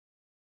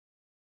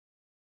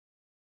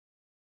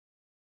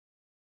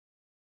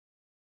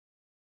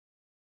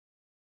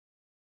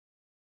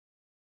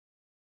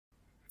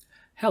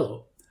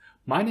Hello,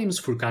 my name is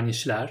Furkan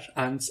Yesiler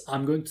and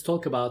I'm going to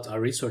talk about our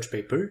research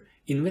paper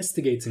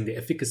investigating the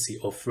efficacy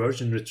of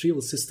version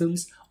retrieval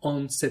systems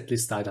on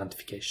setlist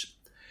identification.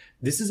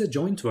 This is a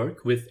joint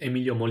work with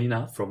Emilio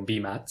Molina from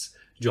BMAT,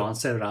 Joan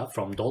Serrà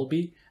from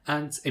Dolby,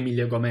 and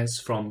Emilia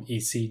Gómez from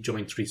EC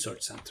Joint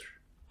Research Center.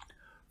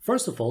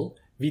 First of all,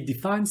 we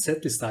define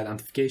setlist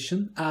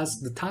identification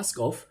as the task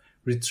of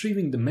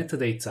retrieving the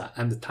metadata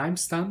and the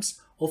timestamps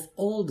of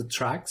all the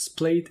tracks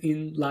played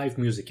in live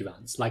music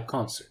events, like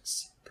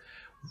concerts.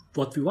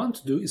 What we want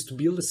to do is to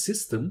build a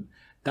system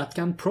that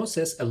can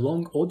process a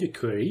long audio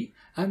query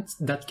and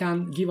that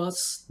can give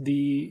us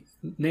the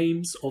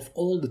names of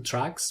all the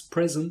tracks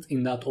present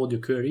in that audio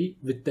query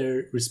with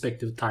their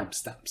respective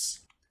timestamps.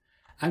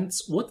 And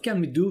what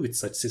can we do with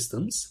such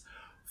systems?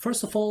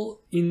 First of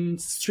all, in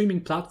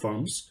streaming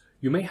platforms,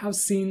 you may have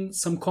seen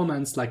some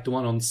comments like the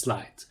one on the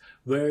slide,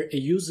 where a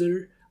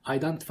user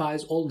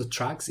identifies all the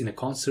tracks in a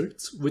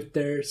concert with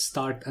their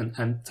start and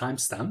end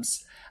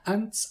timestamps,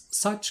 and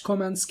such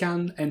comments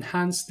can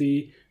enhance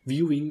the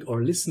viewing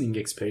or listening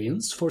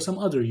experience for some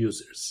other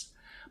users.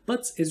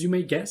 But as you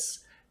may guess,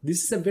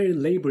 this is a very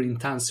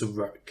labor-intensive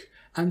work,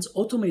 and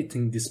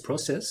automating this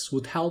process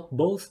would help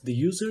both the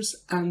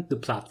users and the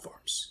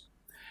platforms.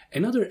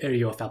 Another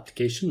area of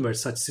application where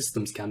such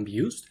systems can be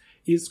used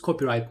is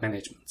copyright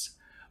management.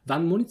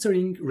 When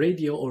monitoring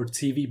radio or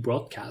TV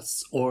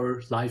broadcasts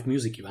or live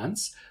music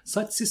events,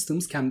 such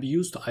systems can be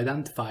used to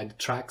identify the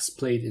tracks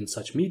played in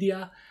such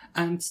media,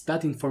 and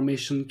that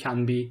information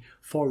can be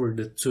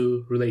forwarded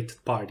to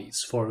related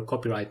parties for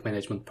copyright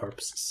management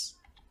purposes.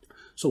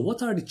 So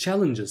what are the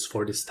challenges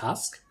for this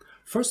task?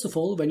 First of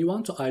all, when you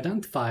want to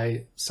identify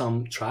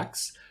some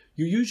tracks,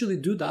 you usually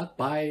do that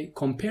by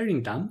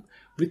comparing them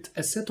with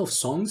a set of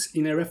songs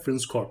in a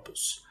reference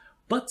corpus.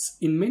 But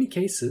in many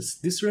cases,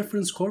 this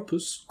reference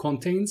corpus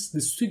contains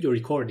the studio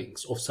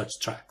recordings of such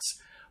tracks.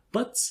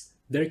 But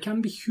there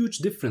can be huge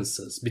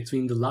differences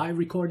between the live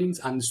recordings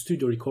and the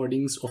studio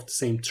recordings of the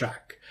same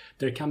track.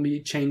 There can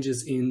be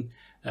changes in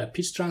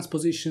pitch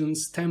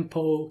transpositions,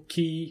 tempo,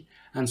 key,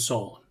 and so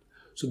on.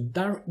 So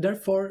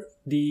therefore,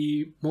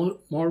 the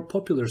more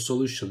popular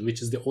solution,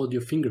 which is the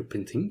audio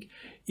fingerprinting,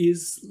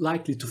 is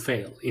likely to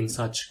fail in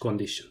such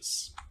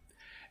conditions.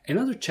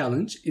 Another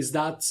challenge is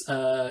that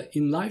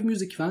in live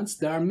music events,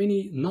 there are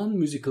many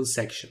non-musical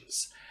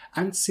sections.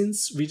 And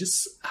since we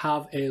just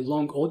have a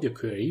long audio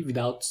query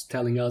without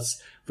telling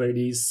us where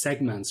these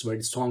segments, where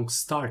the songs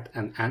start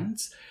and end,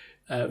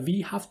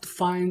 we have to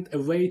find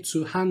a way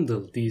to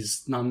handle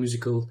these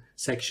non-musical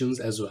sections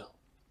as well.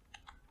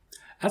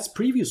 As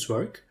previous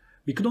work,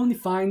 we could only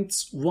find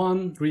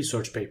one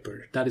research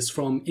paper that is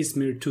from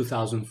ISMIR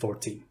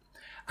 2014.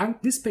 And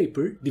this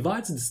paper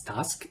divides this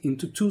task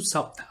into two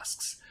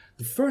subtasks.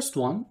 The first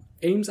one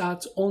aims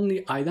at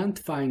only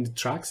identifying the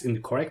tracks in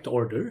the correct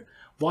order,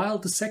 while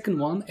the second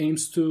one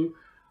aims to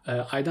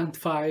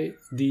identify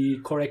the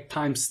correct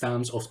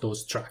timestamps of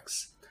those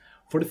tracks.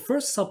 For the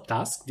first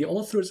subtask, the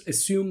authors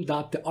assume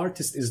that the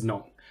artist is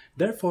known.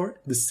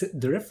 Therefore,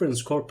 the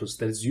reference corpus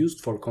that is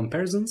used for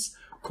comparisons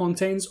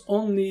contains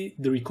only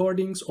the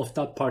recordings of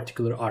that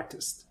particular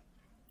artist.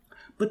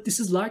 But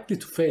this is likely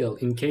to fail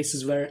in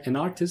cases where an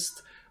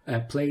artist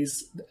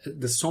plays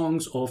the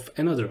songs of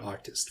another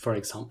artist, for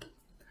example.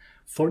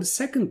 For the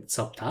second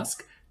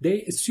subtask,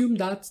 they assume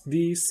that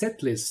the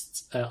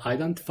setlist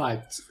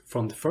identified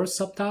from the first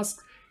subtask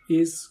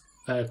is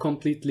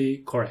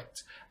completely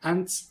correct,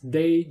 and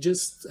they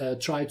just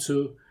try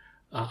to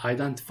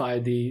identify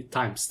the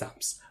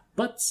timestamps.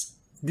 But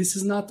this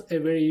is not a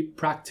very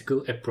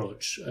practical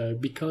approach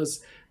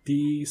because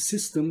the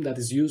system that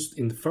is used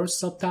in the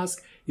first subtask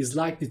is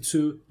likely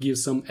to give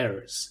some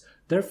errors.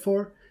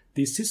 Therefore,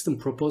 the system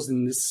proposed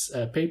in this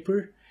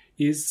paper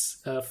is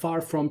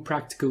far from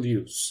practical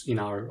use, in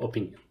our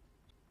opinion.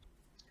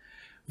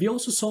 We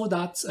also saw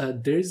that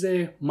there is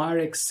a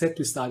MyRex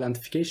setlist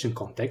identification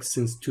context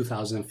since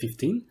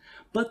 2015,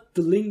 but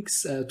the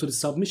links to the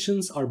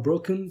submissions are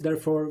broken,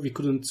 therefore we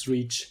couldn't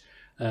reach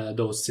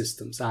those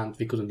systems and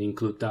we couldn't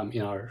include them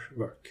in our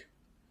work.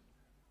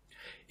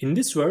 In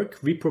this work,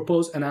 we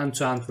propose an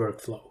end-to-end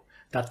workflow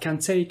that can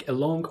take a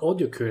long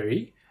audio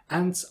query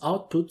and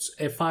outputs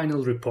a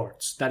final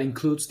report that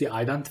includes the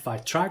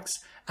identified tracks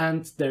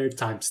and their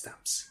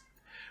timestamps.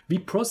 We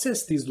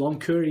process these long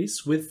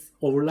queries with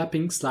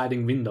overlapping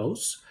sliding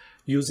windows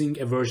using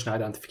a version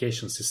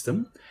identification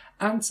system,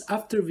 and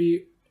after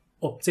we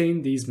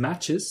obtain these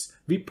matches,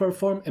 we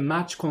perform a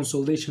match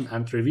consolidation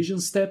and revision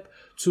step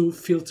to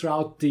filter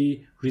out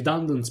the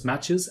redundant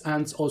matches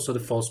and also the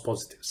false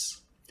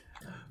positives.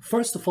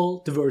 First of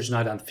all, the version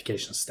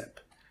identification step.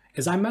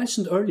 As I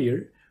mentioned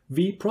earlier,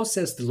 we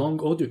process the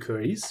long audio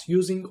queries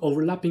using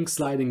overlapping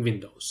sliding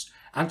windows,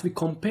 and we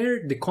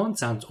compare the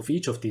content of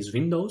each of these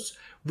windows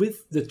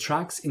with the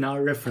tracks in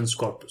our reference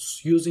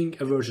corpus using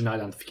a version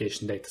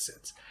identification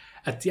dataset.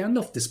 At the end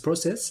of this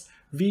process,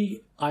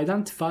 we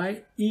identify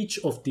each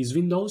of these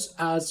windows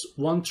as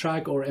one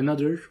track or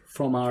another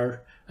from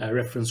our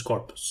reference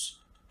corpus.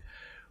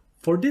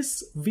 For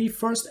this, we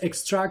first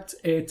extract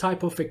a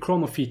type of a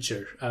chroma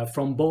feature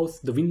from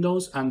both the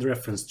windows and the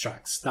reference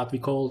tracks that we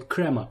call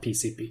crema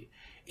PCP.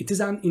 It is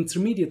an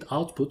intermediate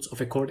output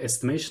of a chord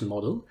estimation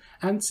model,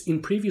 and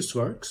in previous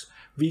works,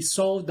 we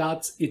saw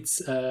that it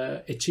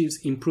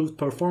achieves improved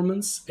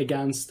performance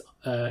against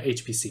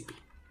HPCP.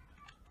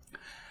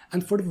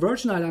 And for the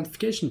version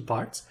identification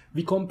part,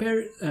 we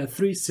compare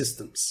three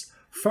systems.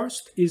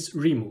 First is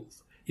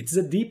Remove. It is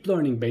a deep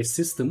learning based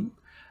system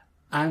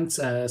and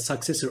a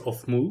successor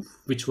of Move,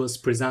 which was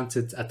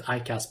presented at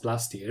ICASSP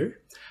last year.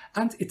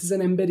 And it is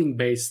an embedding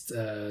based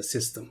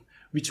system,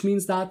 which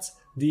means that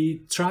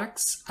the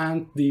tracks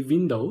and the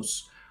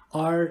windows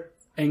are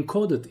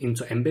encoded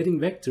into embedding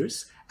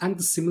vectors, and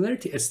the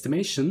similarity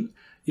estimation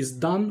is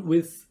done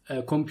with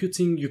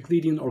computing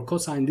Euclidean or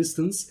cosine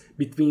distance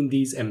between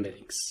these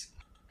embeddings.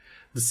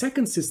 The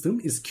second system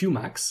is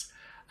QMax.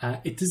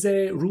 It is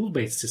a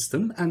rule-based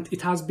system, and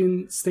it has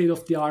been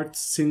state-of-the-art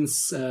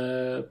since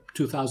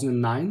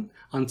 2009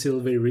 until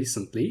very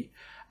recently.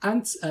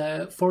 And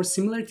for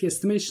similarity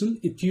estimation,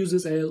 it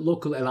uses a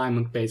local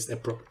alignment-based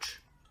approach.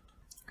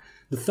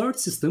 The third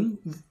system,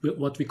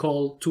 what we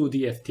call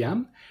 2D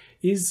FTM,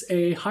 is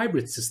a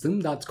hybrid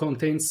system that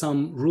contains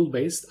some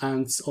rule-based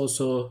and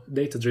also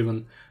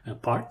data-driven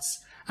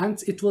parts.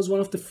 And it was one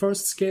of the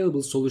first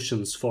scalable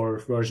solutions for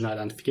version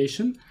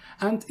identification,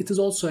 and it is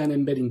also an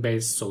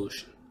embedding-based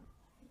solution.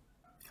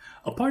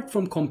 Apart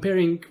from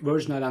comparing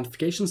version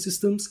identification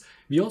systems,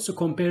 we also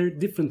compare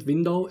different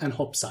window and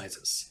hop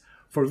sizes.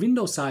 For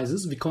window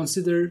sizes, we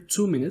consider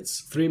 2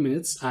 minutes, 3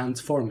 minutes, and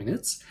 4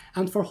 minutes,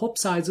 and for hop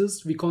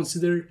sizes, we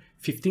consider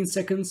 15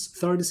 seconds,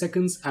 30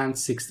 seconds, and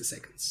 60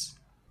 seconds.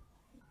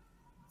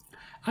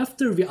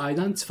 After we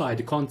identify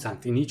the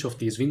content in each of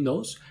these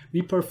windows,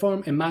 we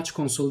perform a match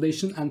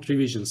consolidation and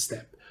revision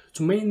step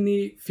to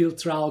mainly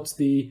filter out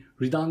the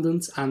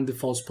redundant and the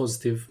false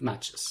positive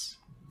matches.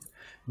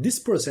 This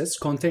process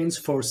contains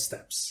 4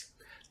 steps.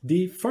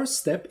 The first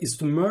step is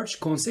to merge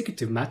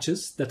consecutive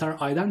matches that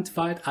are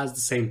identified as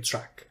the same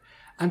track.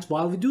 And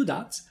while we do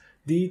that,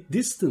 the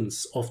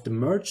distance of the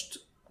merged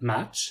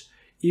match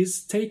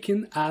is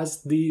taken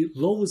as the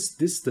lowest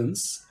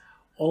distance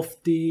of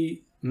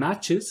the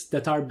matches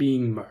that are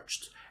being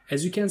merged.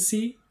 As you can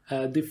see,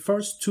 the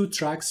first 2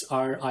 tracks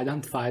are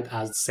identified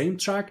as the same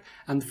track,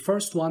 and the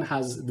first one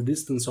has the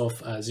distance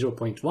of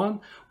 0.1,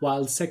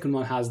 while the second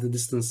one has the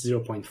distance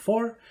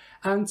 0.4.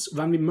 And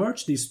when we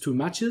merge these 2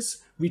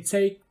 matches, we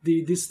take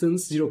the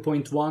distance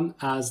 0.1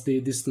 as the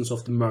distance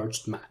of the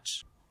merged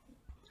match.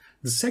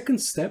 The second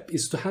step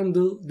is to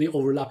handle the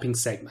overlapping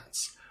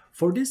segments.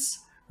 For this,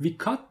 we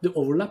cut the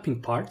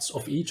overlapping parts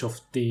of each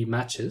of the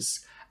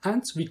matches,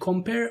 and we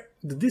compare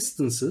the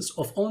distances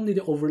of only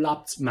the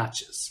overlapped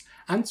matches.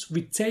 And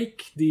we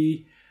take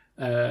the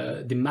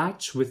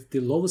match with the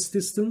lowest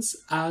distance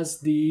as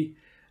the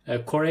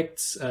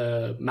correct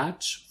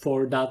match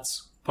for that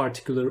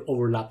particular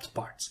overlapped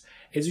part.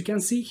 As you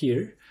can see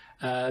here,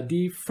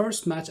 the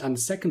first match and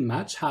the second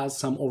match has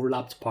some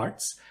overlapped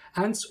parts,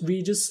 and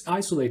we just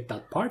isolate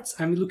that part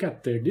and we look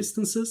at their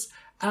distances.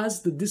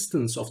 As the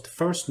distance of the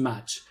first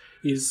match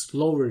is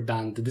lower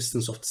than the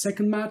distance of the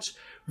second match,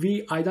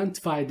 we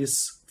identify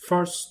these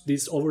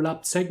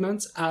overlapped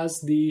segments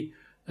as the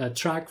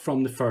track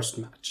from the first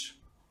match.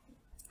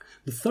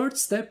 The third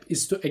step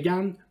is to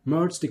again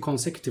merge the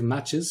consecutive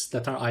matches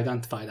that are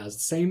identified as the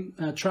same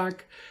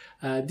track.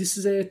 This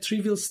is a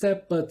trivial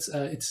step, but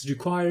it's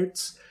required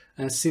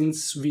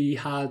since we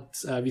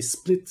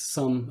split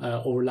some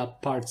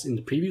overlap parts in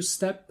the previous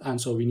step, and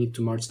so we need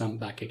to merge them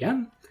back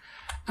again.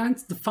 And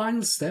the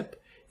final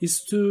step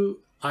is to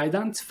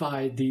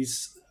identify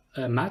these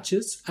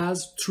matches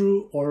as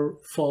true or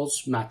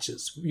false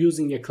matches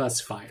using a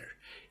classifier.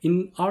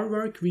 In our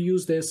work, we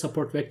used a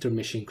support vector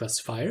machine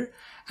classifier,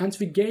 and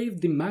we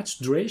gave the match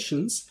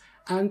durations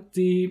and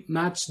the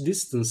match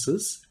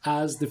distances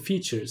as the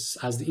features,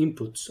 as the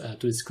inputs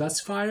to this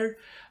classifier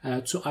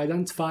to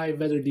identify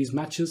whether these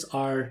matches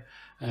are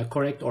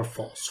correct or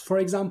false. For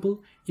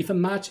example, if a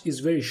match is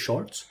very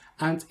short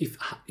and if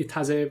it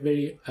has a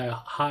very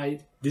high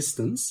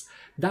distance,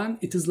 then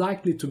it is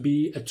likely to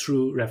be a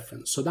true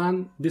reference. So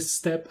then this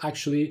step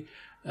actually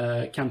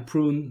can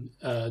prune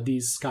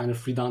these kind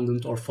of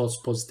redundant or false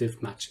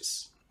positive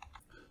matches.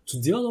 To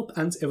develop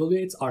and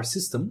evaluate our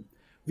system,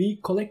 we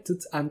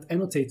collected and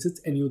annotated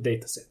a new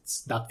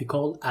dataset that we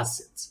call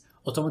ASIT,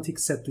 Automatic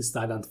Setlist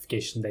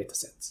Identification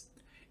Dataset.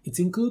 It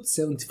includes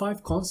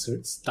 75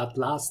 concerts that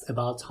last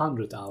about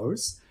 100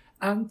 hours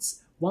and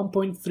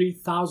 1.3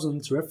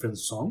 thousand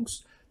reference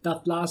songs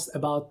that last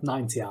about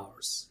 90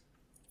 hours.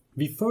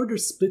 We further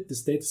split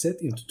this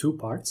dataset into 2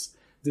 parts.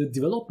 The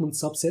development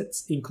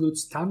subset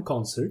includes 10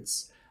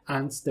 concerts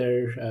and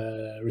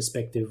their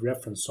respective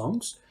reference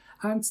songs,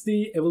 and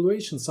the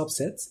evaluation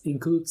subset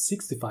includes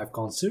 65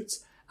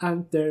 concerts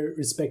and their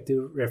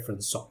respective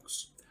reference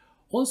songs.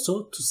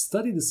 Also, to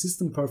study the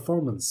system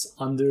performance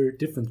under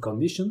different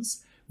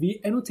conditions, we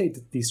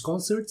annotated these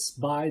concerts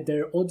by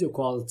their audio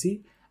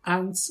quality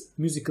and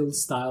musical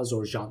styles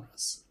or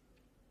genres.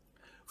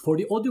 For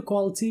the audio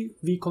quality,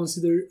 we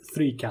consider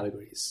three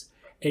categories.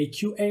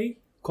 AQA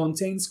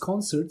contains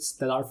concerts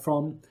that are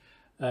from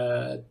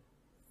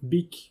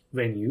big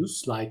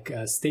venues like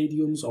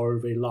stadiums or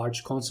very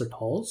large concert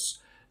halls.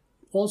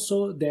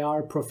 Also, they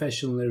are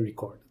professionally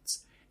recorded.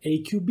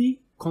 AQB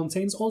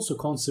contains also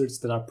concerts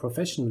that are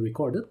professionally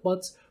recorded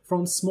but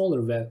from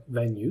smaller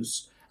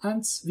venues.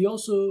 And we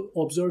also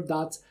observed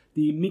that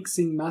the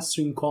mixing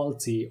mastering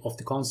quality of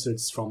the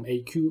concerts from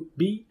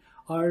AQB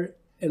are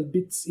a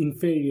bit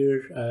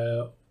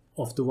inferior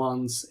of the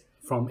ones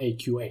from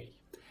AQA.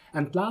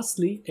 And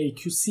lastly,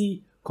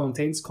 AQC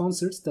contains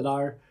concerts that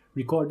are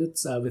recorded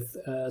with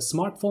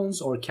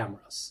smartphones or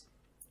cameras.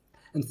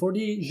 And for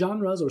the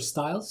genres or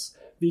styles,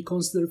 we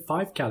consider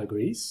five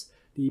categories: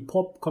 the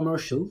pop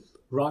commercial,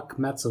 rock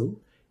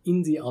metal,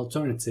 indie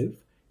alternative,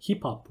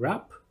 hip-hop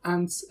rap,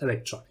 and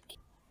electronic.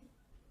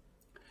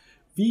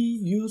 We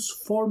use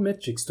four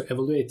metrics to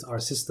evaluate our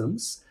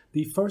systems.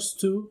 The first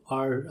two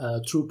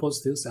are true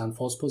positives and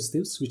false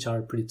positives, which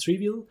are pretty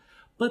trivial,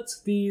 but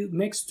the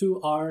next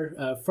two are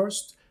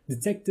first,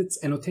 detected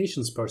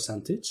annotations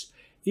percentage.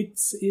 It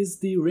is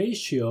the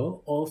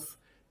ratio of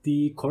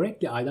the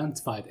correctly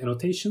identified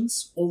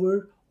annotations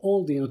over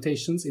all the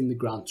annotations in the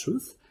ground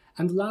truth.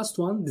 And the last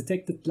one,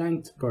 detected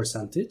length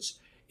percentage.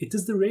 It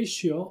is the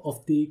ratio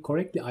of the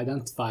correctly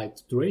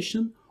identified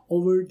duration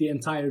over the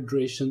entire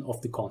duration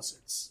of the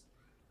concerts.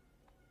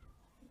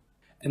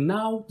 And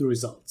now the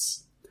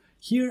results.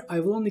 Here I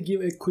will only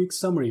give a quick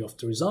summary of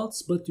the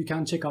results, but you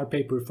can check our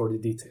paper for the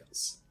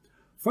details.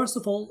 First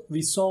of all,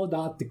 we saw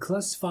that the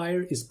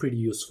classifier is pretty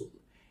useful.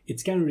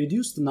 It can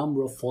reduce the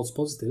number of false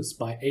positives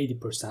by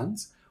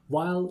 80%,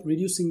 while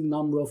reducing the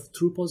number of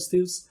true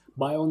positives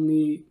by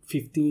only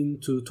 15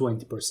 to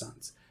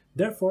 20%.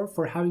 Therefore,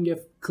 for having a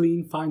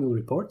clean final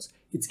report,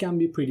 it can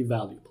be pretty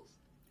valuable.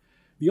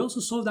 We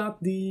also saw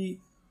that the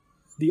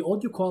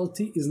audio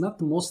quality is not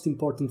the most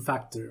important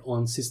factor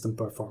on system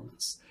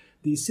performance.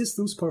 The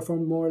systems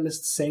perform more or less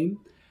the same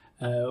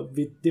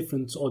with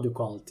different audio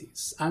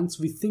qualities. And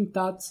we think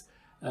that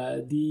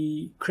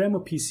the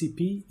Crema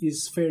PCP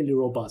is fairly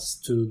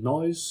robust to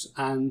noise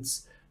and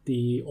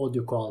the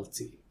audio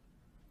quality.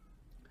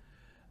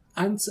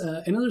 And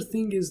another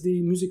thing is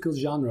the musical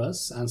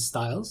genres and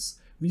styles.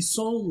 We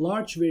saw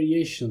large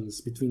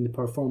variations between the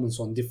performance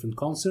on different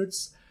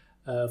concerts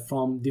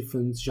from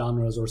different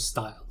genres or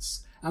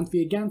styles. And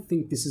we again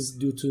think this is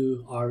due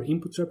to our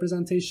input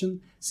representation.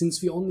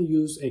 Since we only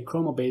use a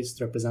chroma-based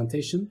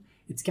representation,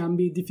 it can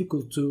be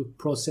difficult to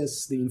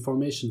process the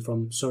information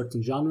from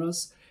certain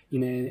genres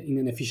in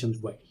an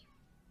efficient way.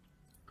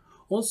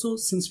 Also,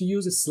 since we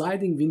use a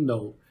sliding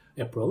window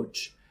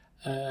approach,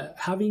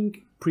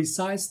 having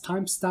precise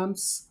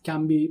timestamps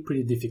can be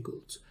pretty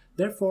difficult.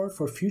 Therefore,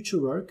 for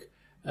future work,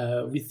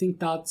 we think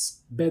that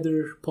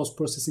better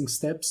post-processing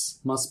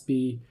steps must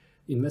be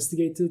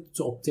investigated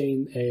to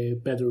obtain a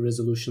better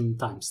resolution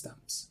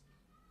timestamps.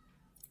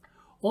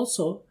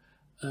 Also,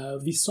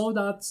 we saw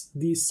that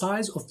the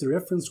size of the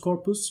reference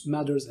corpus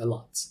matters a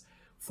lot.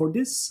 For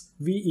this,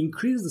 we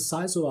increased the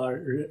size of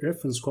our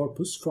reference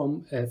corpus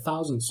from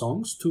 1,000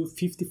 songs to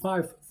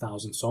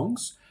 55,000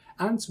 songs,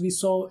 and we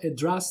saw a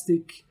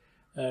drastic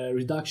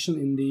reduction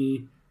in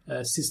the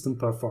system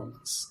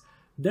performance.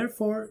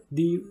 Therefore,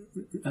 the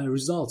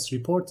results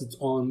reported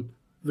on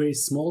very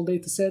small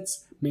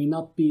datasets may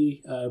not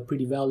be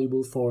pretty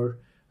valuable for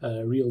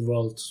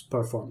real-world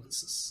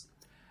performances.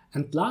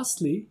 And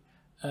lastly,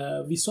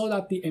 we saw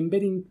that the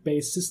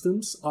embedding-based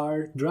systems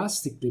are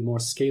drastically more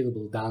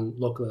scalable than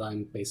local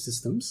alignment-based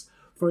systems.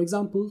 For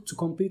example, to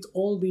complete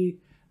all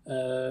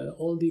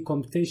the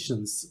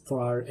computations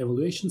for our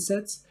evaluation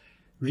sets,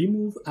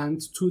 remove and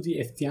 2D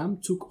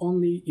FTM took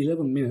only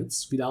 11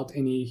 minutes without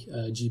any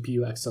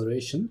GPU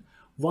acceleration,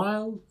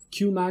 while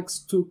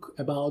Qmax took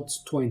about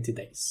 20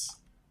 days.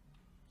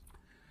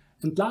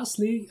 And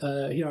lastly,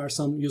 here are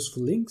some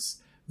useful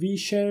links. We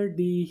share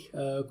the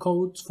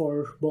code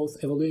for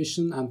both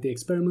evaluation and the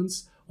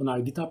experiments on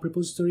our GitHub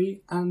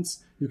repository, and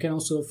you can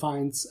also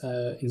find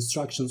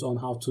instructions on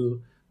how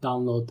to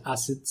download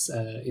assets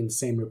in the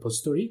same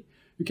repository.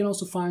 You can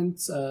also find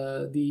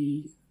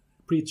the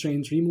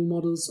pre-trained remove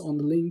models on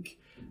the link,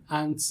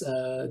 and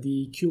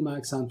the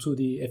Qmax and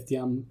 2D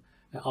FTM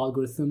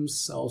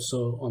algorithms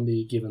also on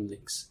the given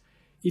links.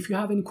 If you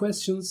have any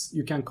questions,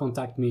 you can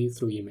contact me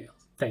through email.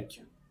 Thank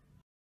you.